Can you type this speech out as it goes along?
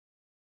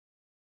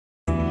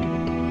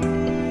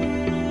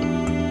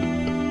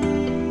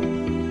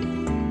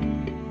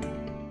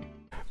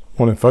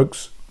Morning,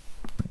 folks.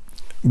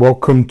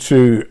 Welcome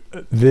to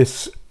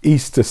this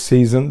Easter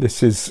season.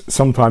 This is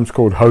sometimes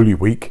called Holy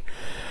Week.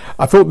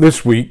 I thought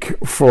this week,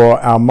 for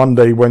our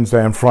Monday,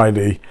 Wednesday and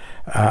Friday,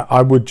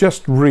 I would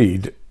just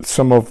read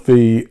some of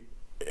the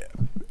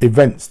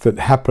events that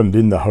happened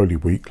in the Holy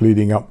Week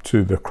leading up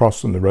to the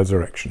cross and the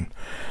resurrection.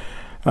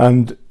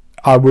 And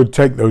I would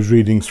take those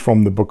readings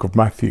from the book of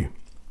Matthew.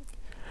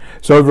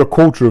 So over a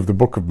quarter of the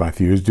book of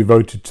Matthew is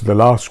devoted to the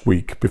last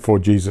week before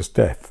Jesus'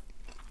 death.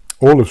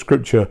 All of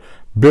Scripture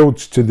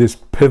builds to this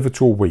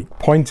pivotal week,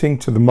 pointing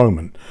to the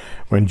moment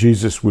when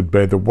Jesus would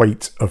bear the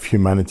weight of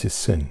humanity's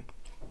sin.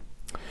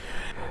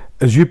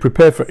 As you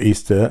prepare for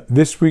Easter,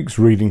 this week's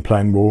reading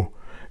plan will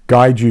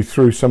guide you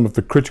through some of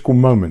the critical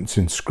moments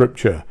in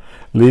Scripture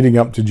leading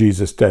up to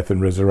Jesus' death and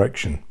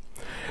resurrection.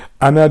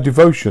 And our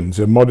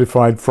devotions are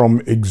modified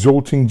from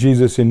Exalting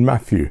Jesus in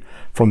Matthew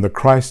from the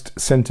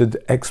Christ-Centered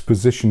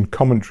Exposition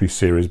Commentary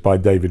series by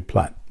David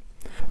Platt.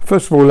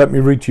 First of all, let me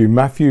read to you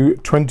Matthew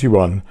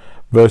 21,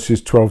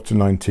 verses 12 to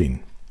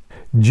 19.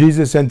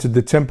 Jesus entered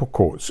the temple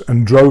courts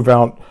and drove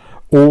out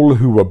all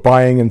who were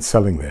buying and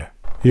selling there.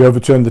 He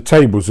overturned the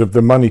tables of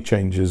the money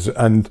changers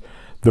and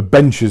the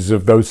benches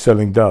of those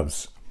selling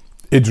doves.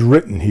 "It's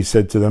written," he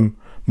said to them,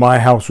 "My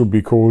house will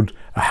be called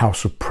a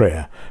house of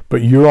prayer,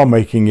 but you are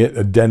making it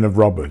a den of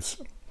robbers."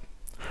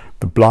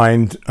 The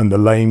blind and the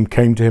lame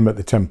came to him at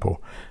the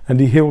temple, and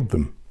he healed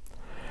them.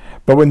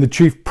 But when the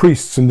chief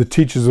priests and the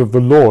teachers of the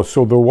law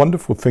saw the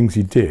wonderful things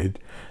he did,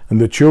 and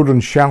the children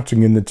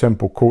shouting in the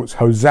temple courts,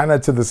 "Hosanna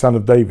to the Son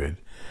of David,"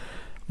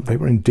 they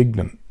were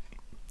indignant.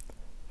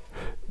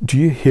 "Do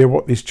you hear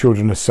what these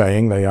children are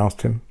saying?" they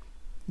asked him.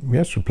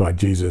 "Yes," replied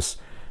Jesus.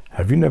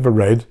 "Have you never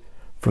read,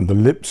 'From the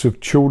lips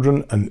of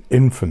children and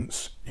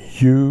infants,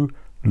 you,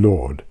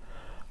 Lord,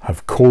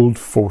 have called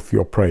forth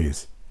your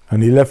praise'?"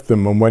 And he left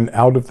them and went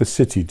out of the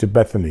city to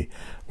Bethany,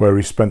 where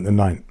he spent the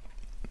night.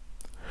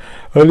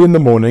 Early in the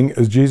morning,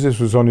 as Jesus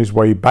was on his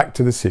way back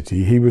to the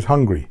city, he was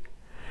hungry.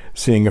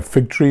 Seeing a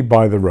fig tree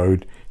by the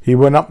road, he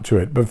went up to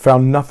it, but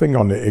found nothing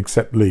on it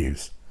except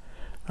leaves.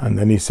 And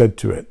then he said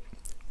to it,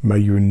 "May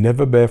you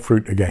never bear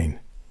fruit again."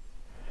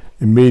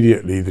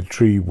 Immediately the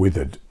tree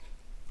withered.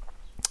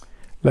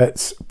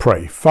 Let's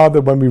pray.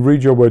 Father, when we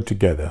read your word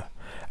together,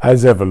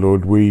 as ever,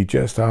 Lord, we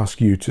just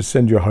ask you to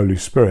send your Holy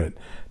Spirit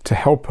to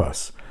help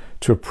us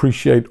to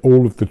appreciate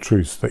all of the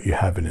truths that you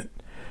have in it.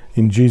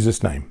 In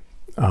Jesus' name,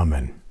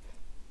 amen.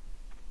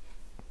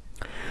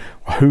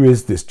 Who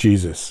is this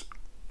Jesus?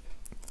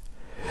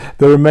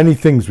 There are many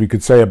things we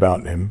could say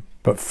about him,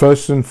 but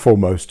first and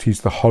foremost,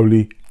 he's the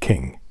Holy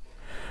King.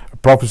 A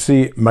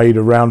prophecy made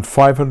around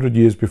 500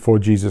 years before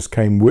Jesus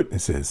came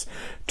witnesses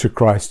to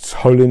Christ's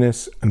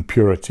holiness and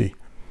purity.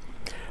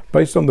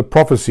 Based on the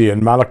prophecy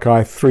in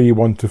Malachi 3,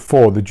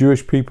 1-4, the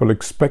Jewish people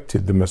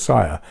expected the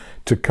Messiah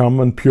to come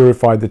and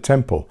purify the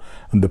temple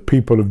and the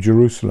people of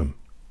Jerusalem.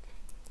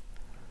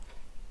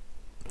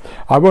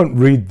 I won't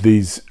read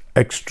these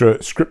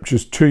extra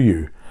scriptures to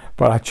you,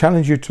 but I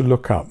challenge you to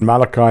look up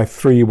Malachi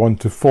 3,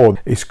 1-4.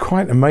 It's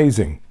quite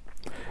amazing.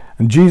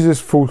 And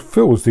Jesus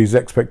fulfills these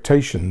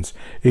expectations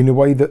in a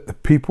way that the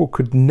people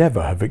could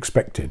never have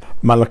expected.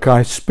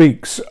 Malachi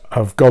speaks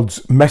of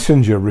God's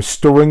messenger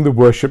restoring the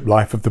worship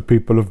life of the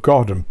people of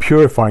God and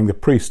purifying the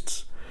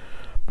priests.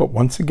 But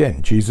once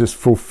again, Jesus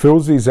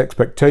fulfills these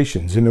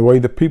expectations in a way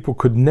that people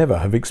could never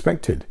have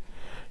expected.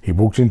 He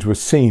walked into a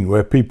scene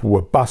where people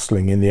were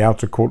bustling in the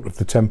outer court of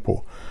the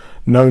temple,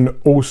 known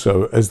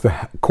also as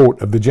the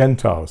court of the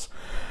Gentiles,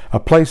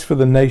 a place for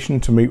the nation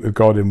to meet with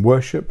God in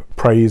worship,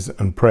 praise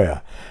and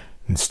prayer.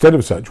 Instead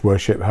of such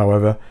worship,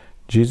 however,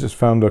 Jesus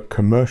found a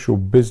commercial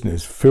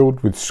business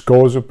filled with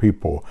scores of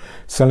people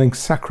selling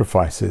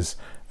sacrifices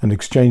and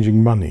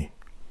exchanging money.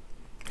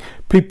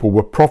 People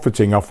were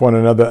profiting off one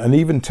another and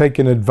even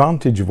taking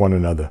advantage of one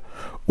another,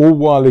 all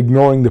while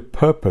ignoring the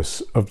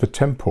purpose of the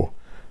temple.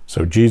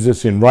 So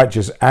Jesus, in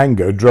righteous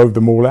anger, drove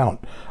them all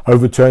out,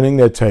 overturning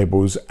their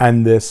tables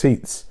and their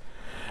seats.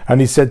 And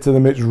he said to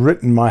them, "It's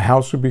written, my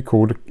house will be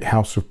called a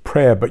house of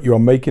prayer, but you are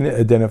making it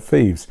a den of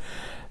thieves."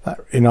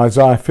 In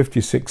Isaiah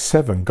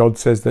 56:7, God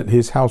says that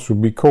his house will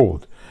be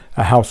called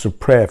a house of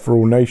prayer for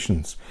all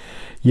nations.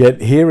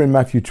 Yet here in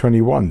Matthew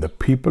 21, the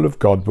people of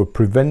God were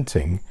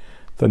preventing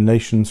the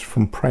nations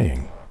from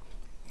praying.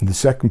 In the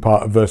second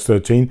part of verse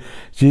 13,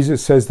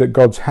 Jesus says that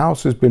God's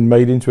house has been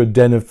made into a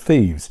den of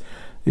thieves.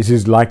 This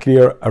is likely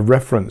a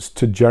reference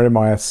to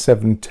Jeremiah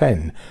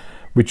 7:10,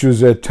 which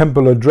was a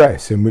temple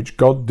address in which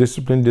God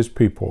disciplined his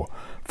people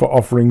for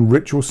offering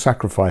ritual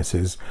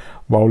sacrifices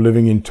while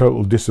living in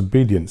total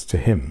disobedience to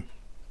him.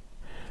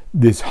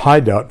 This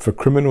hideout for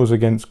criminals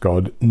against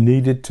God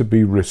needed to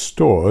be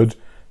restored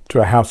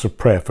to a house of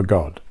prayer for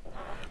God.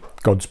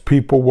 God's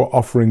people were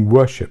offering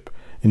worship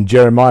in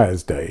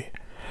Jeremiah's day,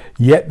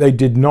 yet they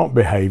did not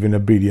behave in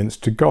obedience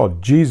to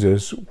God.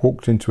 Jesus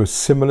walked into a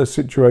similar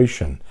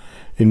situation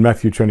in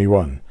Matthew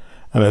 21,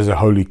 and as a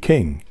holy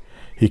king,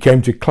 he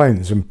came to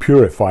cleanse and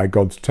purify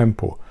God's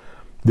temple.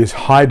 This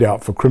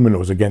hideout for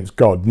criminals against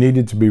God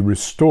needed to be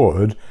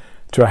restored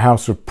to a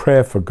house of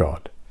prayer for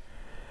God.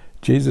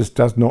 Jesus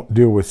does not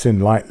deal with sin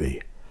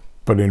lightly,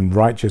 but in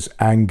righteous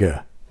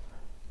anger.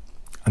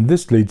 And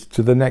this leads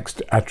to the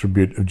next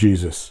attribute of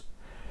Jesus.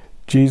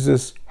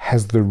 Jesus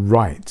has the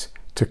right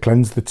to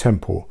cleanse the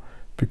temple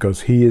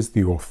because he is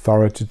the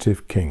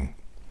authoritative king.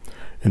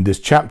 In this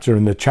chapter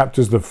and the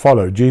chapters that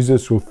follow,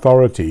 Jesus'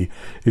 authority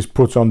is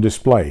put on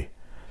display.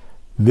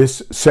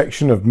 This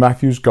section of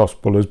Matthew's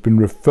Gospel has been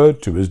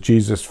referred to as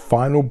Jesus'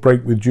 final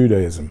break with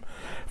Judaism,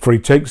 for he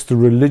takes the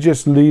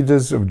religious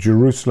leaders of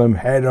Jerusalem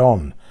head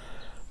on,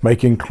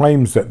 making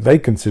claims that they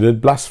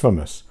considered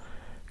blasphemous,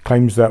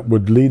 claims that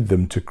would lead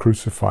them to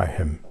crucify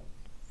him.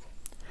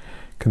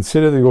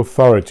 Consider the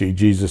authority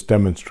Jesus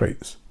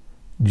demonstrates.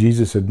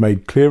 Jesus had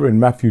made clear in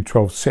Matthew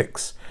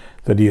 12:6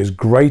 that he is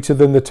greater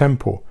than the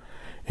temple.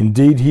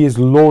 Indeed, he is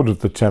Lord of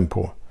the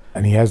temple,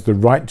 and he has the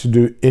right to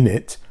do in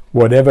it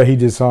whatever he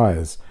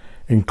desires,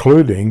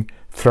 including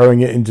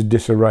throwing it into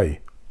disarray.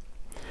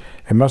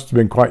 It must have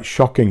been quite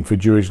shocking for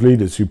Jewish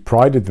leaders who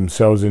prided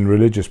themselves in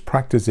religious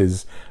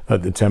practices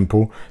at the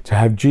temple to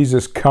have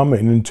Jesus come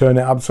in and turn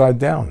it upside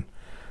down.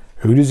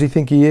 Who does he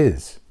think he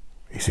is?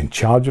 He's in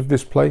charge of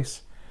this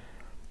place?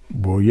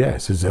 Well,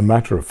 yes, as a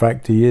matter of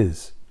fact, he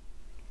is.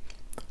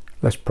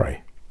 Let's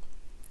pray.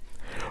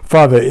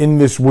 Father, in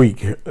this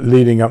week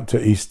leading up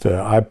to Easter,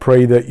 I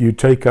pray that you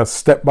take us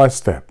step by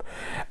step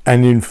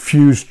and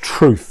infuse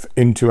truth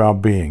into our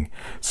being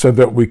so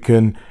that we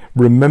can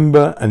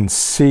remember and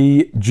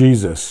see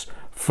Jesus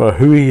for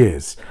who he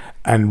is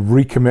and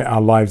recommit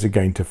our lives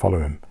again to follow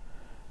him.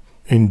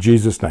 In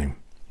Jesus' name,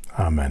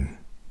 amen.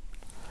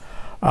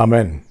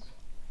 Amen.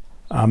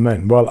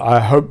 Amen. Well, I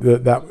hope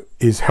that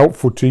is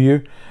helpful to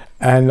you,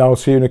 and I'll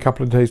see you in a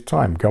couple of days'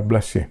 time. God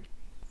bless you.